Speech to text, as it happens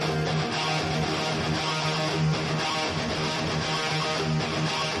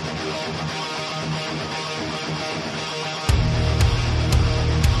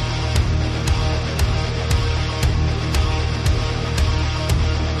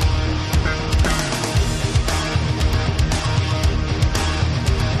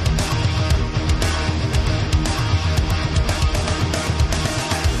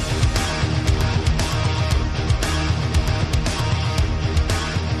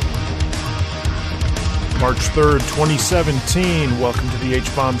March 3rd, 2017. Welcome to the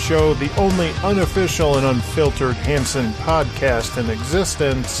H-Bomb Show, the only unofficial and unfiltered Hanson podcast in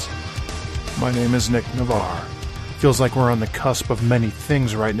existence. My name is Nick Navarre. Feels like we're on the cusp of many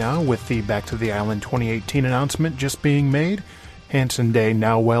things right now, with the Back to the Island 2018 announcement just being made, Hanson Day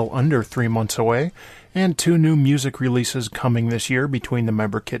now well under 3 months away, and 2 new music releases coming this year between the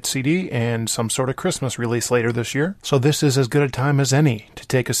Member Kit CD and some sort of Christmas release later this year. So this is as good a time as any to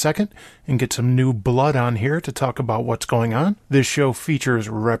take a second and get some new blood on here to talk about what's going on. This show features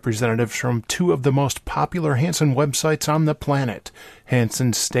representatives from 2 of the most popular Hanson websites on the planet,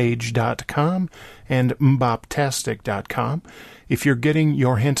 HansonStage.com and Mboptastic.com. If you're getting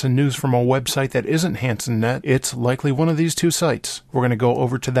your Hanson news from a website that isn't HansonNet, it's likely one of these 2 sites. We're going to go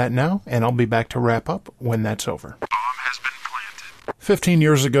over to that now, and I'll be back to wrap up when that's over. Bomb has been planted. 15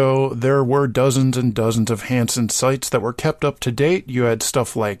 years ago, there were dozens and dozens of Hanson sites that were kept up to date. You had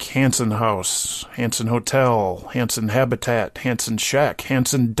stuff like Hanson House, Hanson Hotel, Hanson Habitat, Hanson Shack,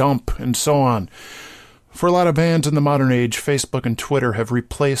 Hanson Dump, and so on. For a lot of bands in the modern age, Facebook and Twitter have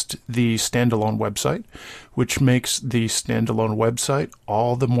replaced the standalone website, which makes the standalone website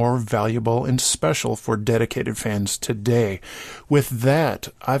all the more valuable and special for dedicated fans today. With that,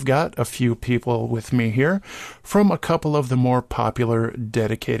 I've got a few people with me here from a couple of the more popular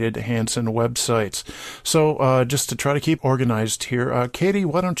dedicated Hanson websites. So just to try to keep organized here, Katie,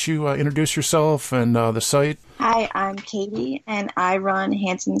 why don't you introduce yourself and the site? Hi, I'm Katie, and I run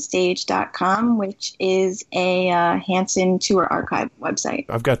HansonStage.com, which is a Hanson tour archive website.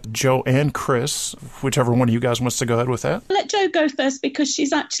 I've got Joe and Chris, whichever one of you guys wants to go ahead with that. Let Jo go first because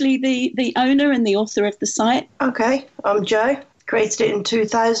she's actually the owner and the author of the site. Okay, I'm Jo. Created it in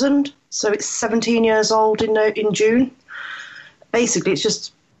 2000, so it's 17 years old in June. Basically, it's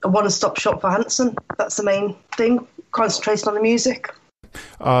just a one-stop shop for Hanson. That's the main thing, concentrating on the music.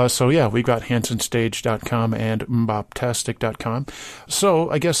 So yeah, we've got HansonStage.com and Mboptastic.com. So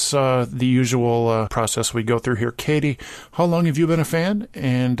I guess the usual process we go through here. Katie, how long have you been a fan,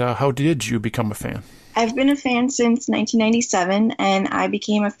 and how did you become a fan? I've been a fan since 1997, and I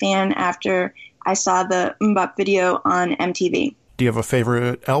became a fan after I saw the Mbop video on MTV. Do you have a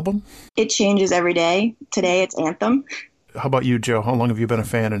favorite album? It changes every day. Today it's Anthem. How about you, Joe? How long have you been a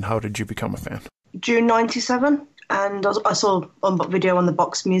fan, and how did you become a fan? June 97. And I saw Unbop video on the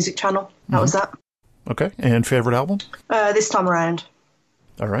Box Music channel. That was that. Okay. And favorite album? This time around.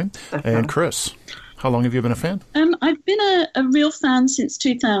 All right. And Chris, how long have you been a fan? I've been a real fan since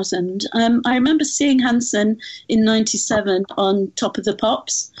 2000. I remember seeing Hanson in 97 on Top of the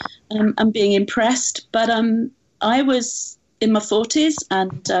Pops and being impressed. But I was in my 40s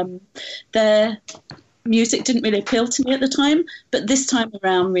and their music didn't really appeal to me at the time, but this time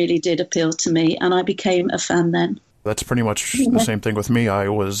around really did appeal to me, and I became a fan then. That's pretty much the same thing with me. I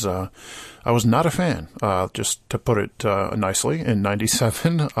was not a fan, just to put it nicely, in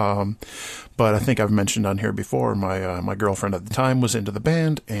 97. But I think I've mentioned on here before, my girlfriend at the time was into the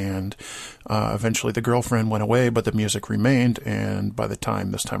band, and eventually the girlfriend went away, but the music remained, and by the time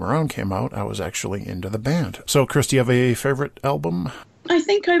this time around came out, I was actually into the band. So, Chris, do you have a favorite album? I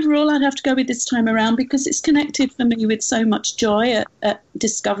think overall I'd have to go with This Time Around because it's connected for me with so much joy at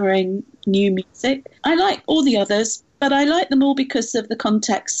discovering new music. I like all the others, but I like them all because of the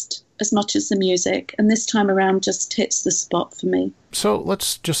context as much as the music, and This Time Around just hits the spot for me. So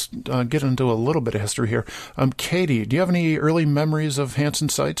let's just get into a little bit of history here. Katie, do you have any early memories of Hanson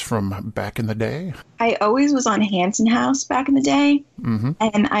sites from back in the day? I always was on Hanson House back in the day,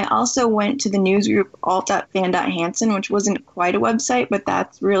 and I also went to the newsgroup alt.fan.hanson, which wasn't quite a website, but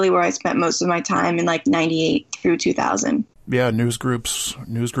that's really where I spent most of my time in like 98 through 2000. Yeah,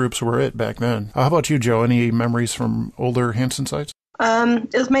 newsgroups were it back then. How about you, Joe? Any memories from older Hanson sites?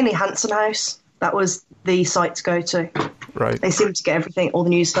 It was mainly Hanson House. That was the site to go to. Right. They seemed to get everything, all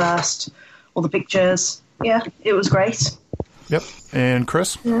the news first, all the pictures. Yeah, it was great. Yep. And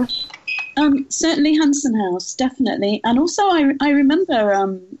Chris? Yeah. Certainly Hanson House, definitely. And also I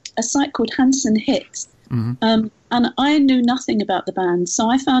remember a site called Hanson Hits. And I knew nothing about the band, so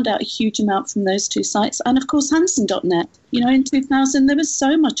I found out a huge amount from those 2 sites. And, of course, Hanson.net. You know, in 2000, there was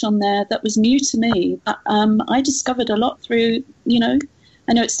so much on there that was new to me. I discovered a lot through, you know,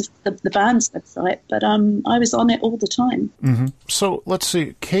 I know it's the band's website, but I was on it all the time. So let's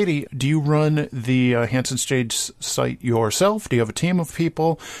see. Katie, do you run the Hanson Stage site yourself? Do you have a team of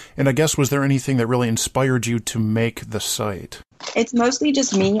people? And I guess, was there anything that really inspired you to make the site? It's mostly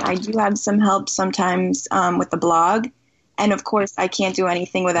just me. I do have some help sometimes with the blog. And, of course, I can't do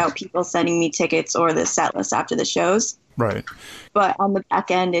anything without people sending me tickets or the set list after the shows. Right. But on the back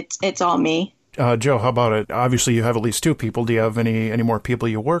end, it's all me. Joe, how about it? Obviously, you have at least two people. Do you have any more people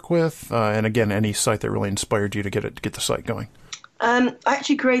you work with? And again, any site that really inspired you to get the site going? I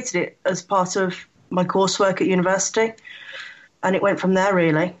actually created it as part of my coursework at university, and it went from there,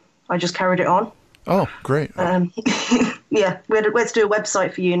 really. I just carried it on. Oh, great. Yeah, we had to do a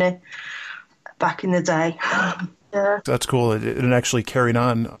website for uni back in the day. Yeah. That's cool. It actually carried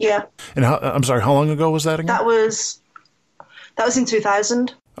on. Yeah. And I'm sorry, how long ago was that again? That was in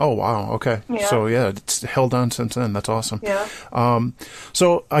 2000. Oh, wow. Okay. Yeah. So, yeah, it's held on since then. That's awesome. Yeah.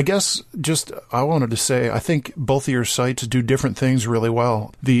 So I guess I wanted to say, I think both of your sites do different things really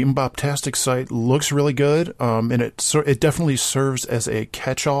well. The Stagetastic site looks really good, and it definitely serves as a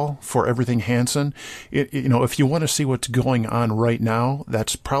catch-all for everything Hanson. If you want to see what's going on right now,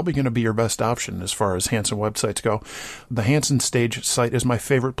 that's probably going to be your best option as far as Hanson websites go. The Hanson Stage site is my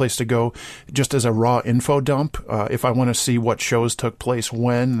favorite place to go, just as a raw info dump. If I want to see what shows took place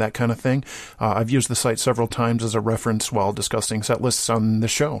when, that kind of thing. I've used the site several times as a reference while discussing set lists on the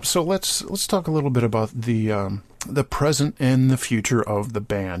show. So let's talk a little bit about the present and the future of the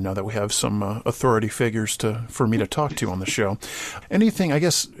band, now that we have some authority figures for me to talk to on the show. Anything, I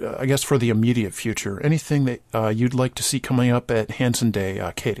guess for the immediate future, anything that you'd like to see coming up at Hanson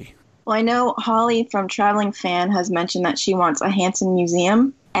Day, Katie? Well, I know Holly from Traveling Fan has mentioned that she wants a Hanson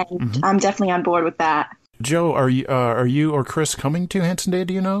museum, and I'm definitely on board with that. Joe, are you or Chris coming to Hanson Day,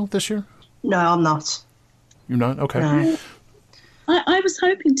 do you know, this year? No, I'm not. You're not? Okay. No. I was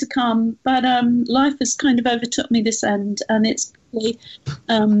hoping to come, but life has kind of overtook me this end, and it's probably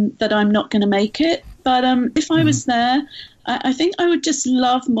that I'm not going to make it. But if I was there, I think I would just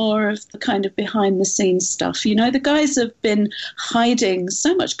love more of the kind of behind-the-scenes stuff. You know, the guys have been hiding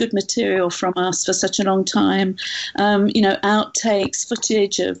so much good material from us for such a long time. Outtakes,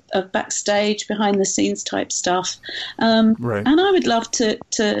 footage of backstage, behind-the-scenes type stuff. Right. And I would love to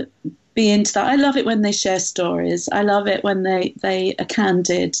be into that. I love it when they share stories. I love it when they are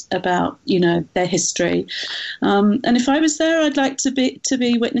candid about, their history. And if I was there, I'd like to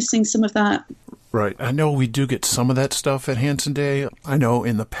be witnessing some of that. Right. I know we do get some of that stuff at Hanson Day. I know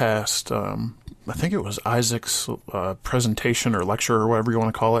in the past, I think it was Isaac's presentation or lecture or whatever you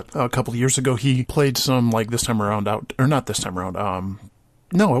want to call it. A couple of years ago, he played some, this time around, no,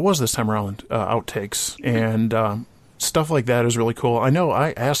 it was this time around, outtakes. And stuff like that is really cool. I know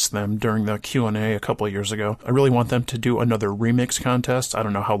I asked them during the Q&A a couple of years ago. I really want them to do another remix contest. I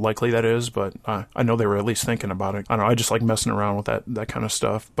don't know how likely that is, but I know they were at least thinking about it. I don't know. I just like messing around with that kind of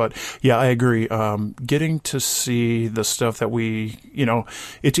stuff. But yeah, I agree. Getting to see the stuff that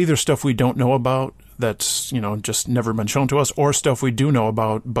it's either stuff we don't know about that's, just never been shown to us, or stuff we do know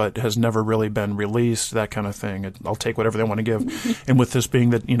about but has never really been released, that kind of thing. I'll take whatever they want to give. And with this being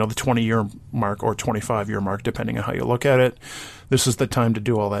the 20-year mark or 25-year mark, depending on how you look at it, this is the time to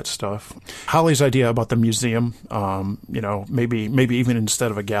do all that stuff. Holly's idea about the museum, maybe even instead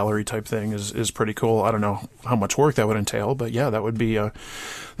of a gallery type thing is pretty cool. I don't know how much work that would entail, but yeah, that would be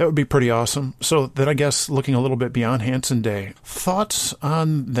pretty awesome. So then I guess looking a little bit beyond Hanson Day, thoughts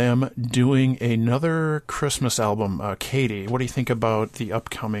on them doing another Christmas album. Katie, what do you think about the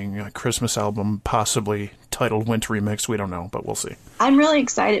upcoming Christmas album, possibly titled Winter Remix? We don't know, but we'll see. I'm really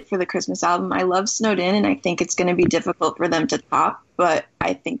excited for the Christmas album. I love Snowed In, and I think it's going to be difficult for them to top, but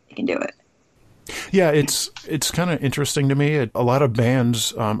I think they can do it. Yeah, it's kind of interesting to me. A lot of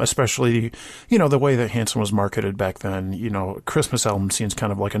bands, especially, the way that Hanson was marketed back then, Christmas album seems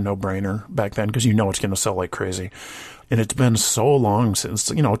kind of like a no-brainer back then because it's going to sell like crazy. And it's been so long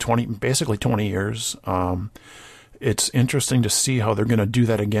since, basically 20 years. It's interesting to see how they're going to do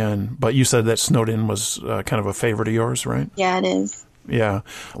that again. But you said that Snowed In was kind of a favorite of yours, right? Yeah, it is. Yeah,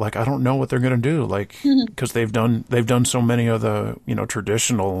 I don't know what they're gonna do, because they've done so many of the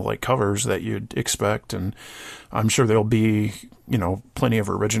traditional covers that you'd expect, and I'm sure there'll be plenty of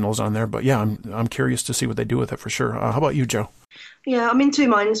originals on there. But yeah, I'm curious to see what they do with it for sure. How about you, Joe? Yeah, I'm in two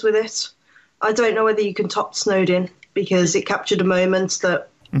minds with it. I don't know whether you can top Snowed In because it captured a moment that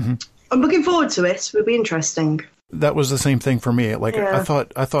I'm looking forward to. It will be interesting. That was the same thing for me. Yeah.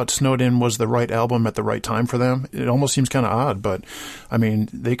 I thought Snowed In was the right album at the right time for them. It almost seems kind of odd, but I mean,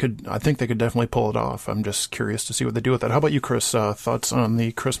 I think they could definitely pull it off. I'm just curious to see what they do with that. How about you, Chris? Thoughts on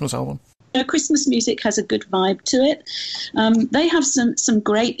the Christmas album? Christmas music has a good vibe to it. They have some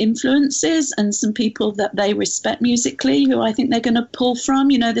great influences and some people that they respect musically who I think they're going to pull from.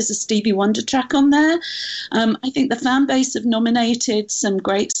 There's a Stevie Wonder track on there. I think the fan base have nominated some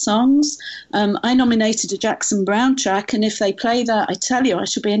great songs. I nominated a Jackson Browne track, and if they play that, I tell you, I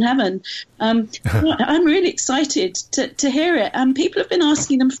shall be in heaven. I'm really excited to hear it. And people have been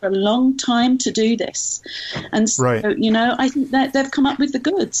asking them for a long time to do this. And so, right. I think that they've come up with the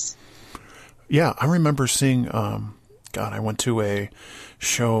goods. Yeah, I remember seeing, I went to a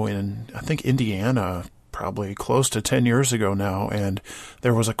show in, I think, Indiana, probably close to 10 years ago now, and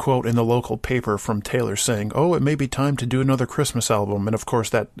there was a quote in the local paper from Taylor saying, "Oh, it may be time to do another Christmas album." And of course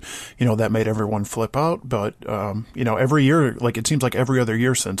that made everyone flip out. But, every year, like it seems like every other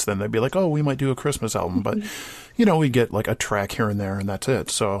year since then, they'd be like, "Oh, we might do a Christmas album." But, we get like a track here and there and that's it.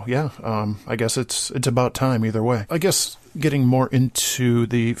 So yeah, I guess it's about time either way. I guess getting more into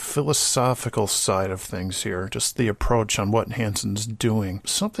the philosophical side of things here, just the approach on what Hanson's doing.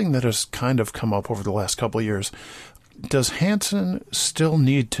 Something that has kind of come up over the last couple of years. Does Hanson still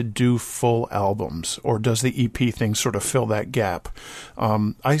need to do full albums, or does the EP thing sort of fill that gap?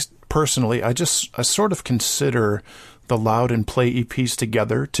 I personally, I sort of consider the Loud and Play EPs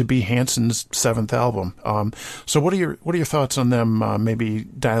together to be Hanson's 7th album. So what are your thoughts on them maybe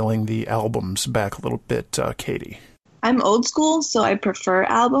dialing the albums back a little bit, Katie? I'm old school, so I prefer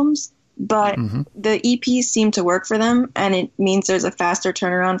albums, but the EPs seem to work for them, and it means there's a faster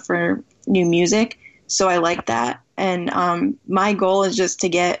turnaround for new music, so I like that. And my goal is just to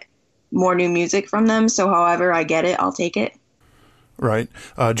get more new music from them, so however I get it, I'll take it. Right.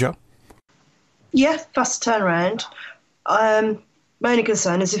 Joe? Yeah, fast turnaround. My only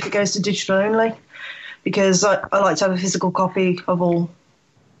concern is if it goes to digital only, because I like to have a physical copy of all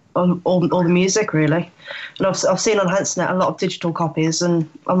the music, really. And I've seen on Hanson a lot of digital copies, and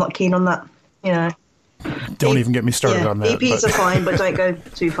I'm not keen on that. Don't even get me started on that. EPs are fine, but don't go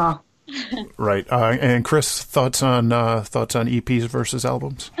too far. Right. And Chris, thoughts on EPs versus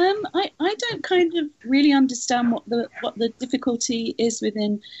albums? I don't kind of really understand what the difficulty is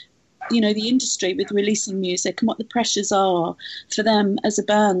within the industry with releasing music and what the pressures are for them as a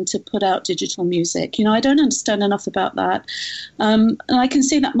band to put out digital music. I don't understand enough about that. And I can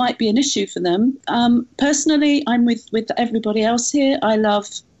see that might be an issue for them. Personally, I'm with everybody else here. I love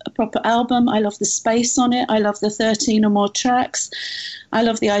a proper album. I love the space on it. I love the 13 or more tracks. I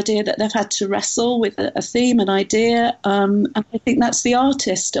love the idea that they've had to wrestle with a theme, an idea, and I think that's the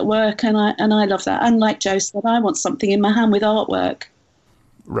artist at work, and I love that. And like Joe said, I want something in my hand with artwork.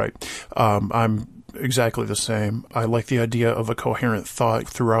 Right. I'm exactly the same. I like the idea of a coherent thought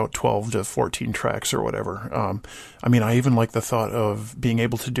throughout 12 to 14 tracks or whatever. I even like the thought of being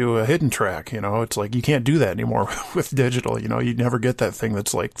able to do a hidden track. It's like you can't do that anymore with digital. You never get that thing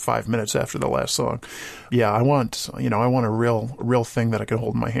that's like 5 minutes after the last song. Yeah, I want a real thing that I can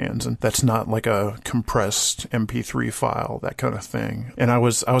hold in my hands, and that's not like a compressed MP3 file, that kind of thing. And I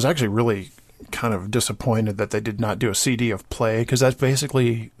was actually really kind of disappointed that they did not do a CD of Play, because that's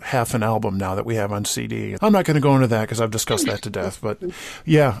basically half an album now that we have on CD. I'm not going to go into that because I've discussed that to death, but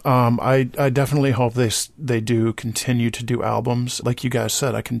yeah, I definitely hope they do continue to do albums. Like you guys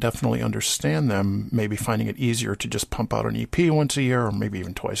said, I can definitely understand them maybe finding it easier to just pump out an EP once a year or maybe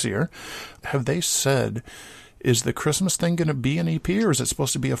even twice a year. Have they said, is the Christmas thing going to be an EP, or is it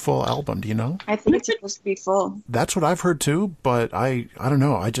supposed to be a full album? Do you know? I think it's supposed to be full. That's what I've heard too, but I don't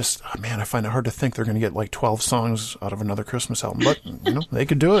know. I find it hard to think they're going to get like 12 songs out of another Christmas album. But they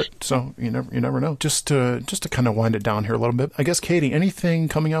could do it. So you never know. Just to kind of wind it down here a little bit. I guess, Katie, anything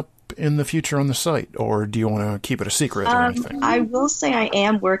coming up in the future on the site, or do you want to keep it a secret or anything? I will say I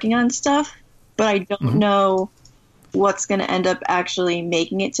am working on stuff, but I don't know what's going to end up actually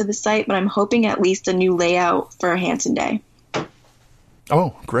making it to the site, but I'm hoping at least a new layout for Hanson Day.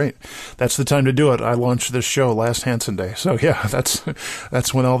 Oh, great. That's the time to do it. I launched this show last Hanson Day. So yeah,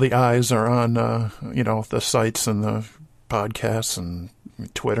 that's when all the eyes are on, the sites and the podcasts and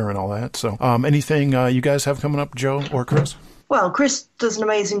Twitter and all that. So anything you guys have coming up, Joe or Chris? Well, Chris does an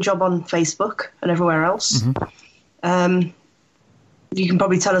amazing job on Facebook and everywhere else. You can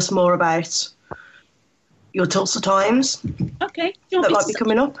probably tell us more about your Tulsa Times. Okay. That might be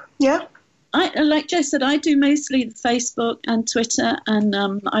coming up. Yeah. Like Joe said, I do mostly Facebook and Twitter, and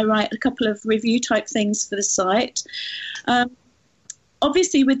I write a couple of review type things for the site.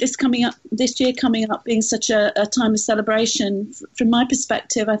 Obviously, with this year coming up being such a time of celebration, from my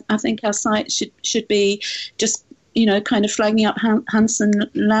perspective, I think our site should be just kind of flagging up Hanson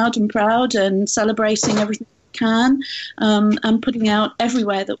loud and proud and celebrating everything we can, and putting out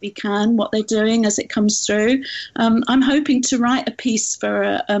everywhere that we can what they're doing as it comes through. I'm hoping to write a piece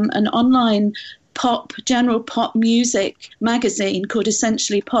for an online general pop music magazine called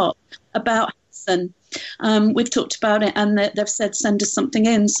Essentially Pop about Hanson. We've talked about it, and they've said send us something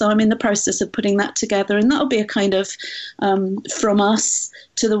in, so I'm in the process of putting that together, and that'll be a kind of from us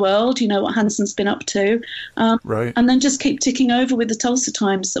to the world, what Hanson's been up to, right. And then just keep ticking over with the Tulsa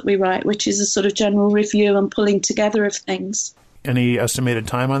Times that we write, which is a sort of general review and pulling together of things. Any estimated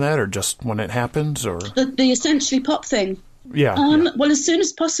time on that, or just when it happens, or the Essentially Pop thing? Yeah. Well, as soon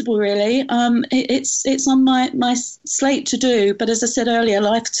as possible, really. It's on my slate to do, but as I said earlier,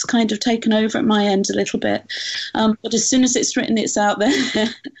 life's kind of taken over at my end a little bit. But as soon as it's written, it's out there.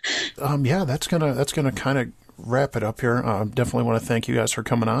 Yeah, that's gonna kind of wrap it up here. Definitely want to thank you guys for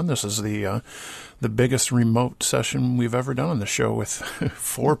coming on. This is the biggest remote session we've ever done on the show, with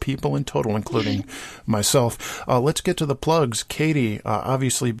 4 people in total, including myself. Let's get to the plugs. Katie,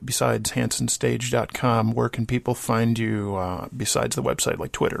 obviously, besides HansonStage.com, where can people find you besides the website,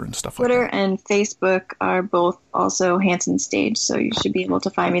 like Twitter and stuff like that? Twitter and Facebook are both also Hanson Stage, so you should be able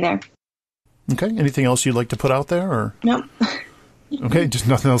to find me there. Okay. Anything else you'd like to put out there? Or? Nope. Okay, just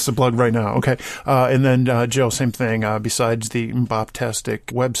nothing else to plug right now. Okay. And then, Joe, same thing. Besides the Mboptastic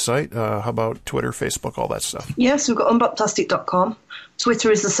website, how about Twitter, Facebook, all that stuff? Yes, we've got unboptastic.com. Twitter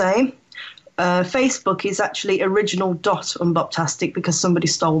is the same. Facebook is actually original.unboptastic because somebody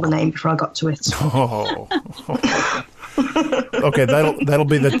stole the name before I got to it. Oh. Okay, that'll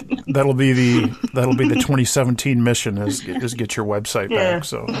be the 2017 mission is get your website back.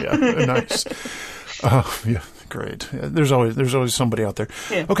 So yeah, nice. Yeah. Great. There's always somebody out there.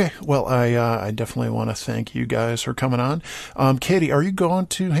 Yeah. Okay. Well, I definitely want to thank you guys for coming on. Katie, are you going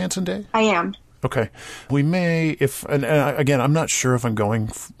to Hanson Day? I am. Okay. We may, and again, I'm not sure if I'm going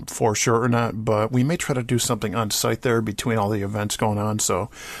for sure or not, but we may try to do something on site there between all the events going on. So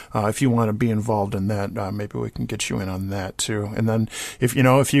if you want to be involved in that, maybe we can get you in on that too. And then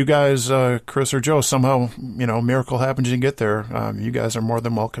if you guys, Chris or Joe, somehow, miracle happens and you get there, you guys are more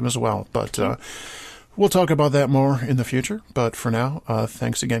than welcome as well. But we'll talk about that more in the future, but for now,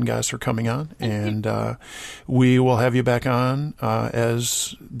 thanks again, guys, for coming on, and we will have you back on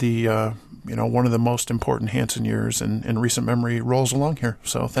as the one of the most important Hanson years in recent memory rolls along here.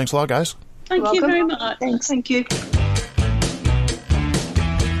 So thanks a lot, guys. Thank you very much. Thanks. Thank you.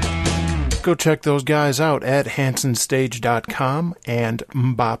 Go check those guys out at HansonStage.com and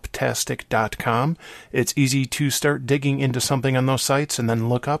Mboptastic.com. It's easy to start digging into something on those sites and then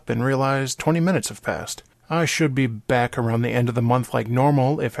look up and realize 20 minutes have passed. I should be back around the end of the month like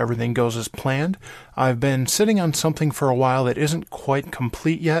normal if everything goes as planned. I've been sitting on something for a while that isn't quite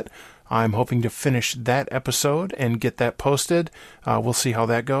complete yet. I'm hoping to finish that episode and get that posted. We'll see how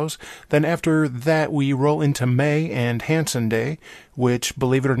that goes. Then after that, we roll into May and Hanson Day, which,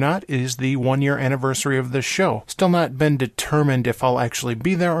 believe it or not, is the 1-year anniversary of the show. Still not been determined if I'll actually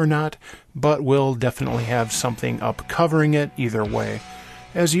be there or not, but we'll definitely have something up covering it either way.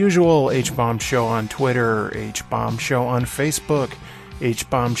 As usual, H-Bomb Show on Twitter, H-Bomb Show on Facebook,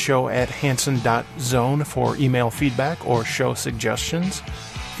 H-Bomb Show at Hanson.zone for email feedback or show suggestions.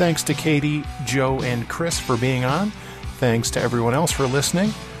 Thanks to Katie, Joe, and Chris for being on. Thanks to everyone else for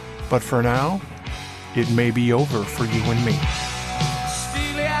listening. But for now, it may be over for you and me.